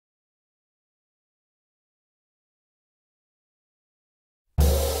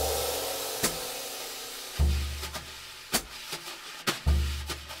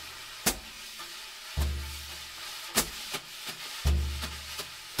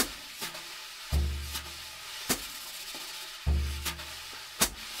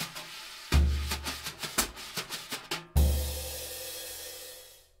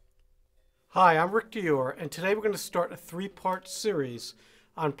Hi, I'm Rick Dior, and today we're going to start a three-part series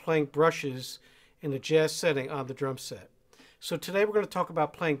on playing brushes in a jazz setting on the drum set. So today we're going to talk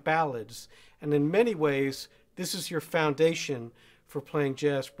about playing ballads, and in many ways this is your foundation for playing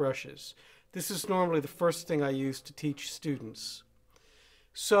jazz brushes. This is normally the first thing I use to teach students.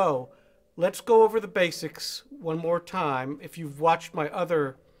 So let's go over the basics one more time. If you've watched my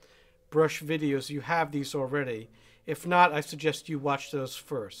other brush videos, you have these already. If not, I suggest you watch those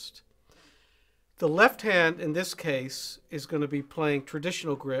first. The left hand in this case is going to be playing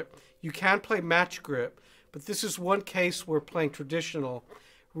traditional grip. You can play match grip, but this is one case where playing traditional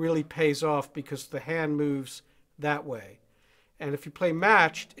really pays off because the hand moves that way. And if you play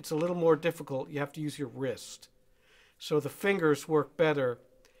matched, it's a little more difficult. You have to use your wrist. So the fingers work better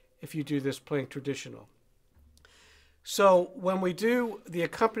if you do this playing traditional. So when we do the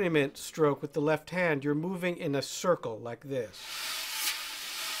accompaniment stroke with the left hand, you're moving in a circle like this.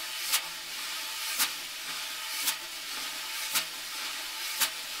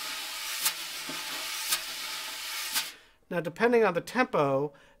 Now, depending on the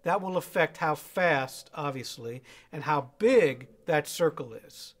tempo, that will affect how fast, obviously, and how big that circle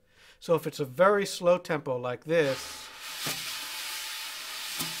is. So if it's a very slow tempo like this,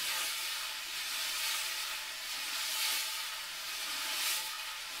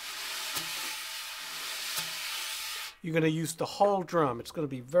 you're going to use the whole drum. It's going to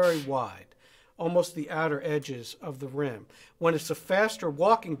be very wide, almost the outer edges of the rim. When it's a faster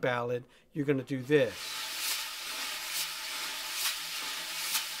walking ballad, you're going to do this.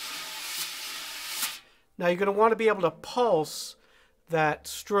 Now you're going to want to be able to pulse that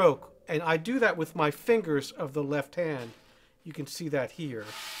stroke, and I do that with my fingers of the left hand. You can see that here.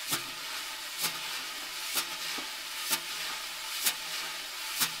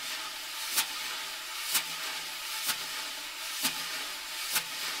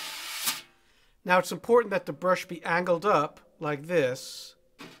 Now it's important that the brush be angled up like this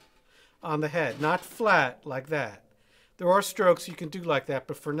on the head, not flat like that. There are strokes you can do like that,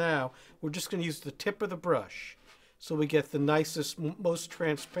 but for now, we're just going to use the tip of the brush so we get the nicest, most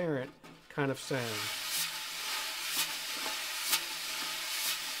transparent kind of sound.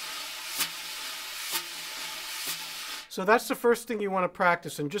 So that's the first thing you want to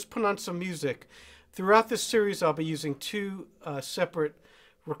practice, and just put on some music. Throughout this series, I'll be using two separate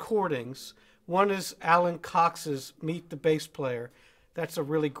recordings. One is Allan Cox's Meet the Bass Player. That's a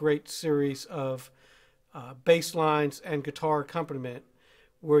really great series of bass lines and guitar accompaniment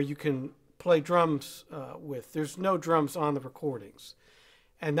where you can play drums with. There's no drums on the recordings.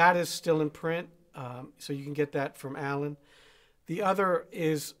 And that is still in print, so you can get that from Allan. The other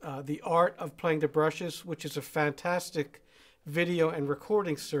is The Art of Playing the Brushes, which is a fantastic video and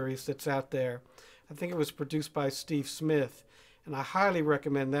recording series that's out there. I think it was produced by Steve Smith, and I highly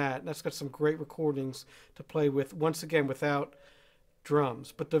recommend that. And that's got some great recordings to play with, once again, without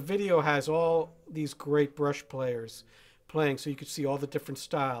drums. But the video has all these great brush players playing, so you can see all the different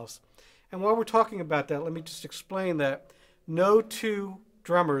styles. And while we're talking about that, let me just explain that no two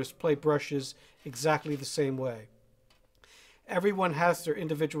drummers play brushes exactly the same way. Everyone has their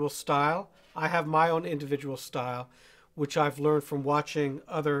individual style. I have my own individual style, which I've learned from watching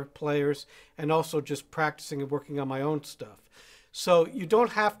other players and also just practicing and working on my own stuff. So you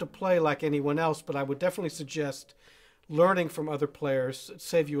don't have to play like anyone else, but I would definitely suggest learning from other players. It'll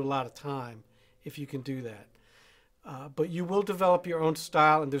save you a lot of time if you can do that. But you will develop your own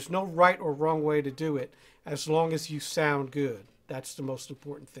style, and there's no right or wrong way to do it as long as you sound good. That's the most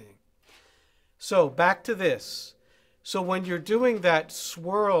important thing. So back to this. So when you're doing that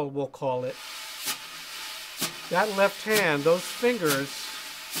swirl, we'll call it, that left hand, those fingers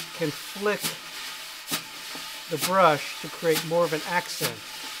can flick the brush to create more of an accent.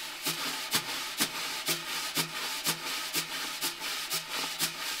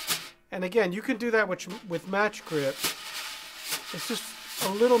 And again, you can do that with match grip. It's just a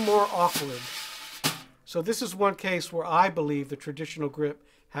little more awkward. So this is one case where I believe the traditional grip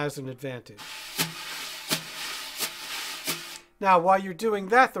has an advantage. Now, while you're doing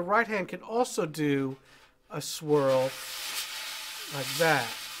that, the right hand can also do a swirl like that.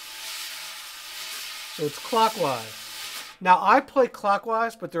 So it's clockwise. Now, I play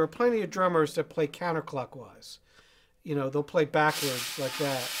clockwise, but there are plenty of drummers that play counterclockwise. You know, they'll play backwards like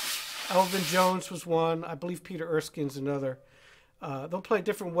that. Elvin Jones was one. I believe Peter Erskine's another. They'll play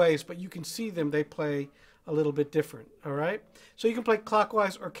different ways, but you can see them. They play a little bit different, all right? So you can play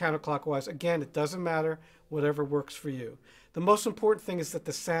clockwise or counterclockwise. Again, it doesn't matter, whatever works for you. The most important thing is that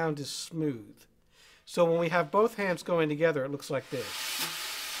the sound is smooth. So when we have both hands going together, it looks like this.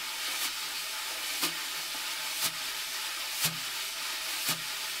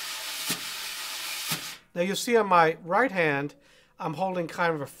 Now you'll see on my right hand, I'm holding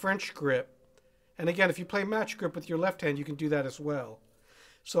kind of a French grip. And again, if you play match grip with your left hand, you can do that as well.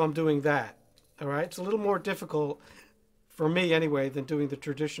 So I'm doing that. All right, it's a little more difficult for me anyway than doing the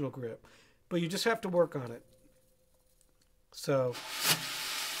traditional grip, but you just have to work on it. So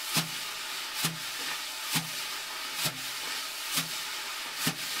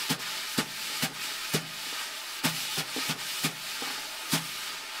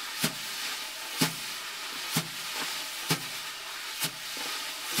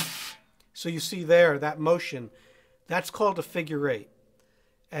you see there, that motion, that's called a figure eight.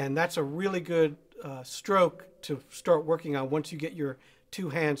 And that's a really good stroke to start working on once you get your two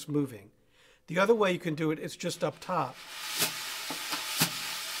hands moving. The other way you can do it is just up top.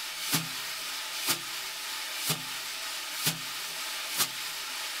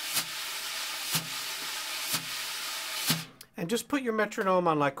 And just put your metronome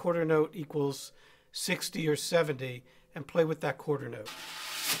on like quarter note equals 60 or 70 and play with that quarter note.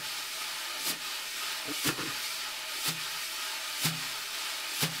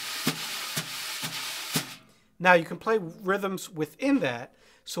 Now you can play rhythms within that.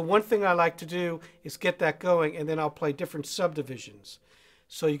 So one thing I like to do is get that going, and then I'll play different subdivisions.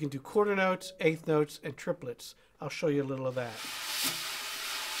 So you can do quarter notes, eighth notes, and triplets. I'll show you a little of that.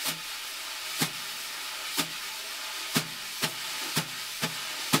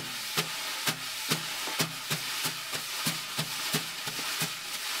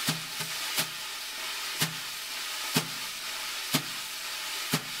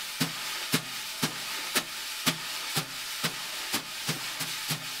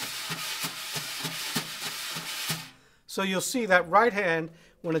 So you'll see that right hand,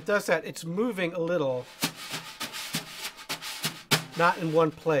 when it does that, it's moving a little, not in one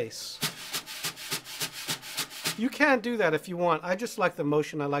place. You can do that if you want. I just like the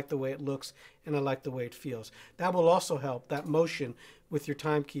motion, I like the way it looks, and I like the way it feels. That will also help, that motion, with your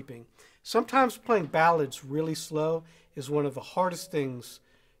timekeeping. Sometimes playing ballads really slow is one of the hardest things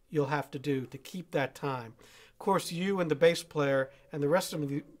you'll have to do to keep that time. Of course, you and the bass player and the rest of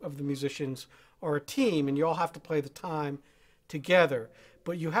the musicians are a team, and you all have to play the time together.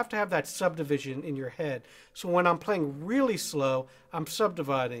 But you have to have that subdivision in your head. So when I'm playing really slow, I'm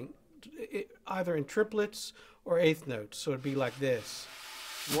subdividing either in triplets or eighth notes. So it'd be like this: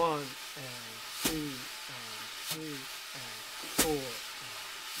 1 and 2 and 3 and 4 and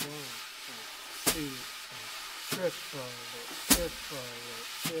 1 and 2 and triplet, triplet,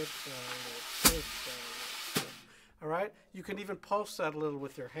 triplet, triplet. All right? You can even pulse that a little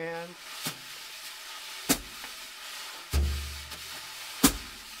with your hand.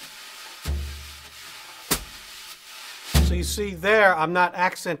 So you see there, I'm not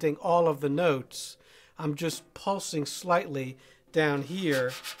accenting all of the notes. I'm just pulsing slightly down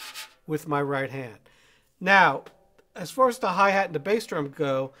here with my right hand. Now, as far as the hi-hat and the bass drum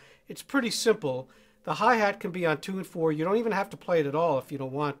go, it's pretty simple. The hi-hat can be on 2 and 4. You don't even have to play it at all if you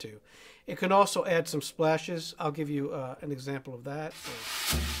don't want to. It can also add some splashes. I'll give you an example of that.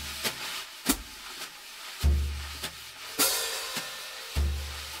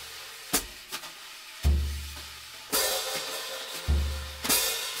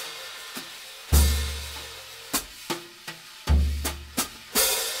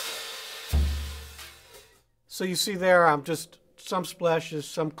 So you see there, I'm just some splashes,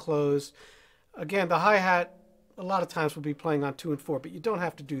 some closed. Again, the hi-hat a lot of times will be playing on 2 and 4, but you don't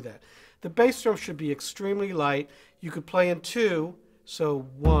have to do that. The bass drum should be extremely light. You could play in 2, so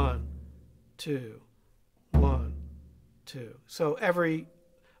 1, 2, 1, 2. So every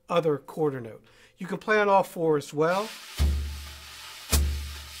other quarter note. You can play on all 4 as well.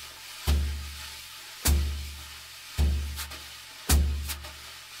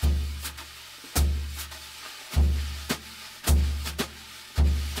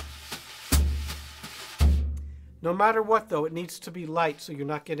 No matter what, though, it needs to be light so you're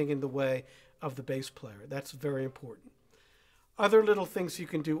not getting in the way of the bass player. That's very important. Other little things you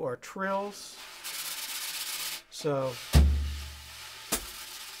can do are trills. So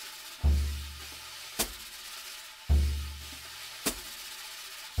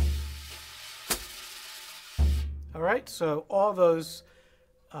all right, so all those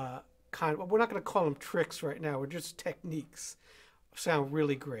we're not going to call them tricks right now, we're just techniques. Sound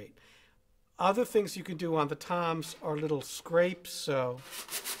really great. Other things you can do on the toms are little scrapes, so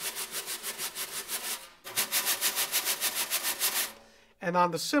and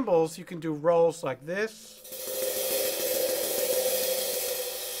on the cymbals you can do rolls like this,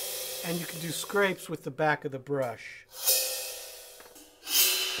 and you can do scrapes with the back of the brush.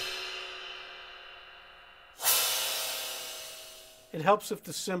 It helps if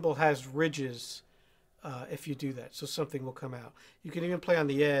the cymbal has ridges if you do that. So something will come out. You can even play on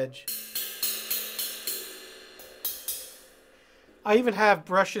the edge. I even have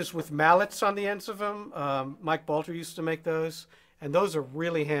brushes with mallets on the ends of them. Mike Balter used to make those, and those are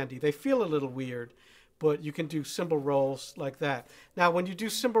really handy. They feel a little weird, but you can do cymbal rolls like that. Now, when you do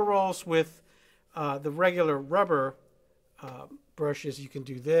cymbal rolls with the regular rubber brushes, you can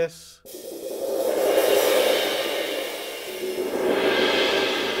do this.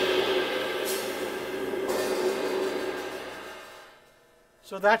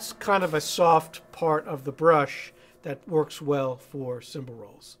 So that's kind of a soft part of the brush that works well for cymbal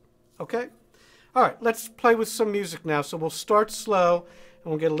rolls. Okay? All right, let's play with some music now. So we'll start slow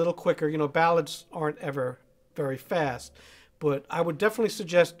and we'll get a little quicker. You know, ballads aren't ever very fast, but I would definitely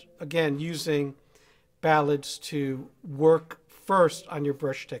suggest, again, using ballads to work first on your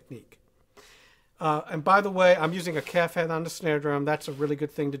brush technique. And by the way, I'm using a calf head on the snare drum. That's a really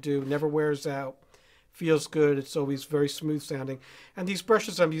good thing to do. Never wears out. Feels good. It's always very smooth sounding. And these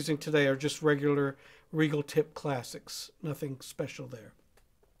brushes I'm using today are just regular Regal Tip Classics. Nothing special there.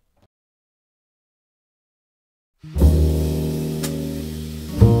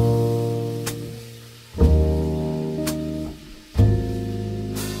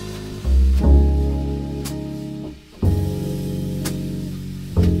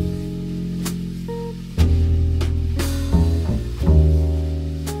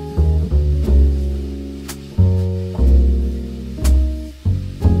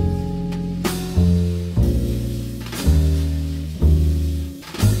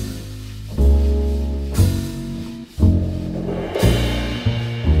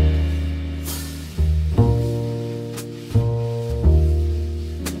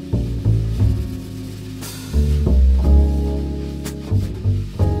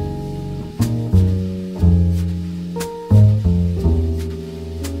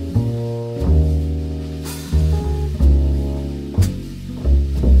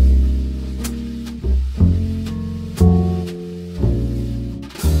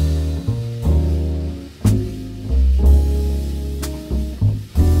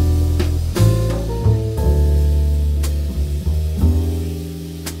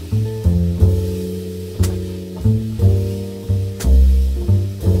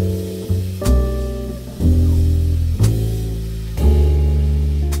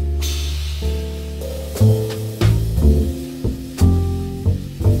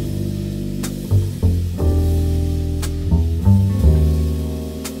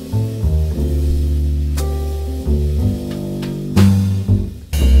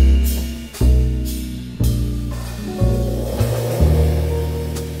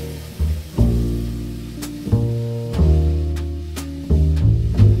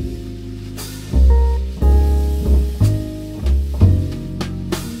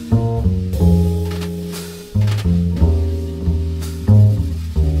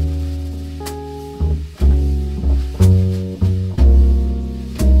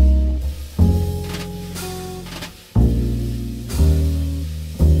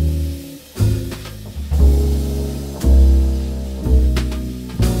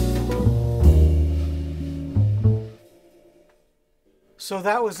 So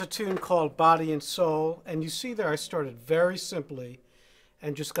that was a tune called Body and Soul, and you see there I started very simply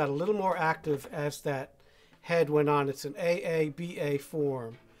and just got a little more active as that head went on. It's an AABA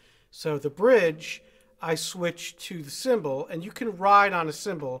form. So the bridge, I switched to the cymbal, and you can ride on a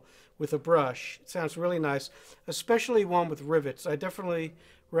cymbal with a brush. It sounds really nice, especially one with rivets. I definitely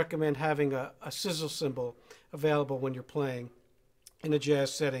recommend having a sizzle cymbal available when you're playing in a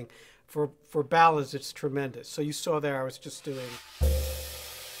jazz setting. For ballads, it's tremendous. So you saw there I was just doing...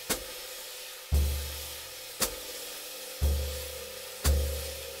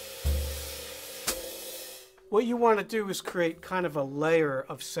 What you want to do is create kind of a layer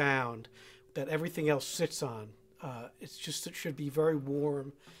of sound that everything else sits on. It should be very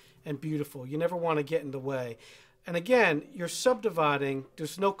warm and beautiful. You never want to get in the way. And again, you're subdividing.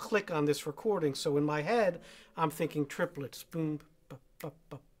 There's no click on this recording, so in my head, I'm thinking triplets. Boom, ba, ba,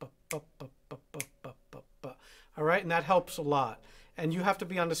 ba, ba, ba, ba, ba, ba, ba, ba, ba. All right, and that helps a lot. And you have to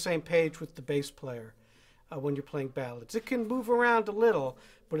be on the same page with the bass player when you're playing ballads. It can move around a little,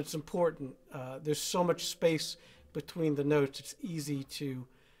 but it's important. There's so much space between the notes, it's easy to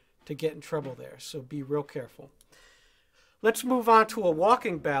get in trouble there, so be real careful. Let's move on to a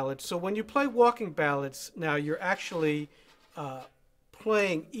walking ballad. So when you play walking ballads, now you're actually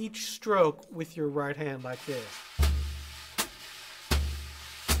playing each stroke with your right hand like this.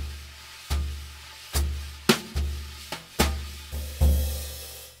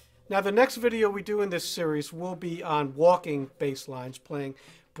 Now the next video we do in this series will be on walking bass lines, playing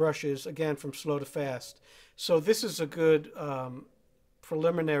brushes, again, from slow to fast. So this is a good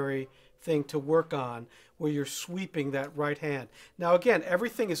preliminary thing to work on, where you're sweeping that right hand. Now again,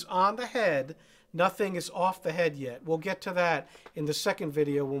 everything is on the head, nothing is off the head yet. We'll get to that in the second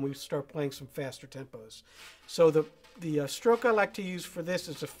video when we start playing some faster tempos. So the stroke I like to use for this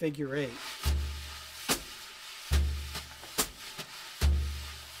is a figure 8.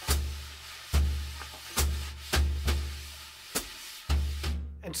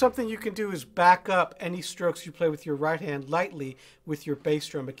 And something you can do is back up any strokes you play with your right hand lightly with your bass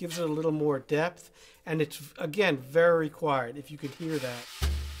drum. It gives it a little more depth, and it's, again, very quiet, if you can hear that.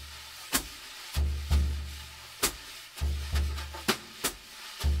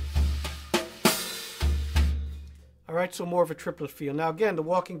 All right, so more of a triplet feel. Now again, the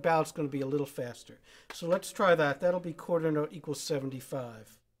walking ballad is going to be a little faster. So let's try that. That'll be quarter note equals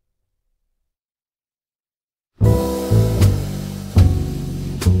 75.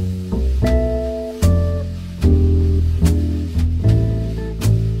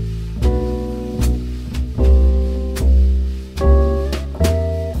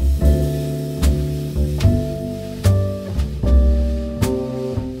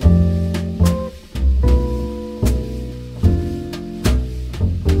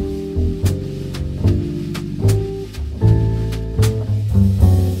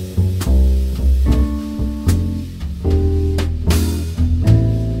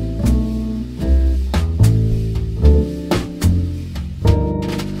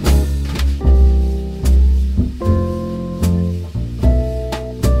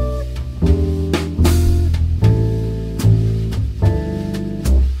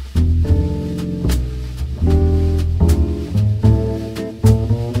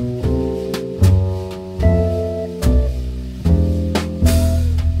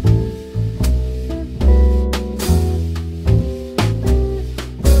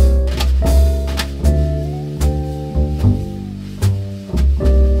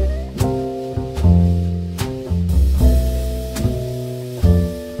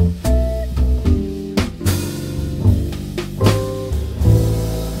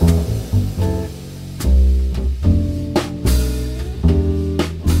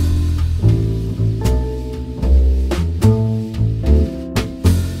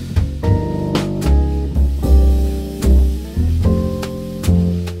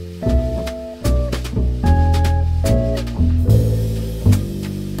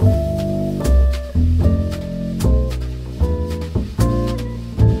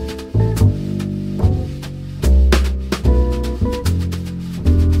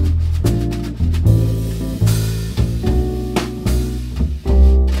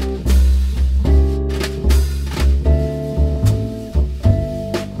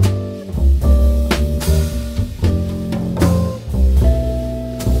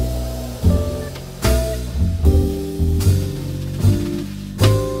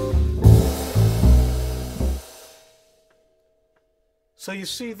 So you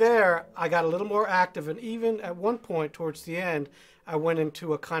see there, I got a little more active, and even at one point towards the end, I went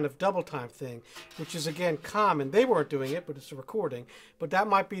into a kind of double time thing, which is again common. They weren't doing it, but it's a recording. But that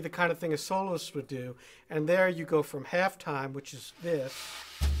might be the kind of thing a soloist would do. And there you go from half time, which is this,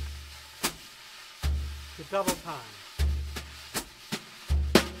 to double time.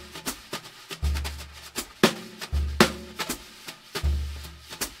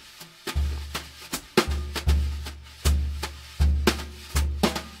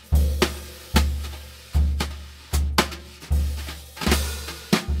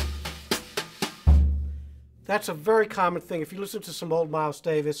 That's a very common thing. If you listen to some old Miles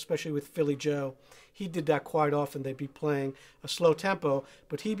Davis, especially with Philly Joe, he did that quite often. They'd be playing a slow tempo,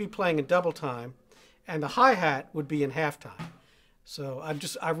 but he'd be playing in double time, and the hi-hat would be in half time. So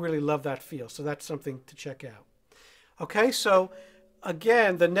I really love that feel. So that's something to check out. Okay, so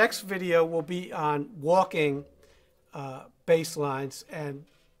again, the next video will be on walking bass lines, and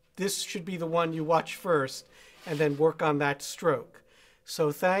this should be the one you watch first, and then work on that stroke.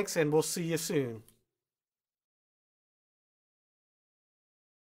 So thanks, and we'll see you soon.